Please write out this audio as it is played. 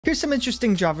Here's some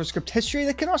interesting JavaScript history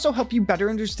that can also help you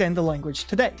better understand the language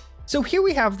today. So here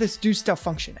we have this doStuff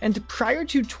function, and prior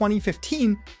to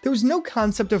 2015, there was no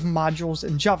concept of modules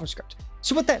in JavaScript.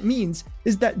 So what that means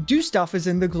is that doStuff is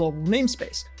in the global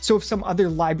namespace. So if some other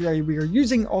library we are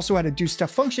using also had a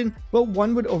doStuff function, well,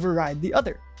 one would override the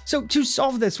other. So to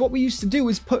solve this, what we used to do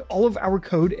is put all of our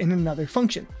code in another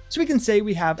function. So we can say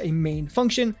we have a main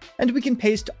function, and we can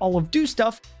paste all of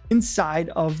doStuff inside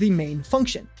of the main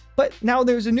function. But now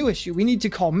there's a new issue. We need to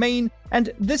call main,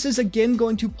 and this is again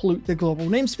going to pollute the global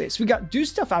namespace. We got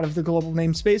doStuff out of the global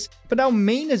namespace, but now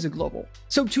main is a global.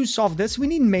 So to solve this, we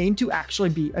need main to actually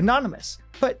be anonymous.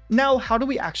 But now how do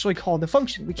we actually call the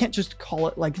function? We can't just call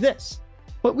it like this.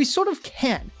 But we sort of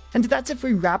can, and that's if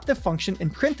we wrap the function in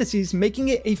parentheses, making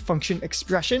it a function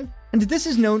expression. And this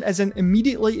is known as an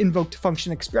immediately invoked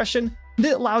function expression.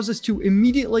 That allows us to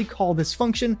immediately call this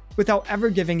function without ever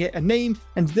giving it a name,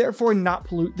 and therefore not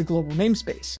pollute the global namespace.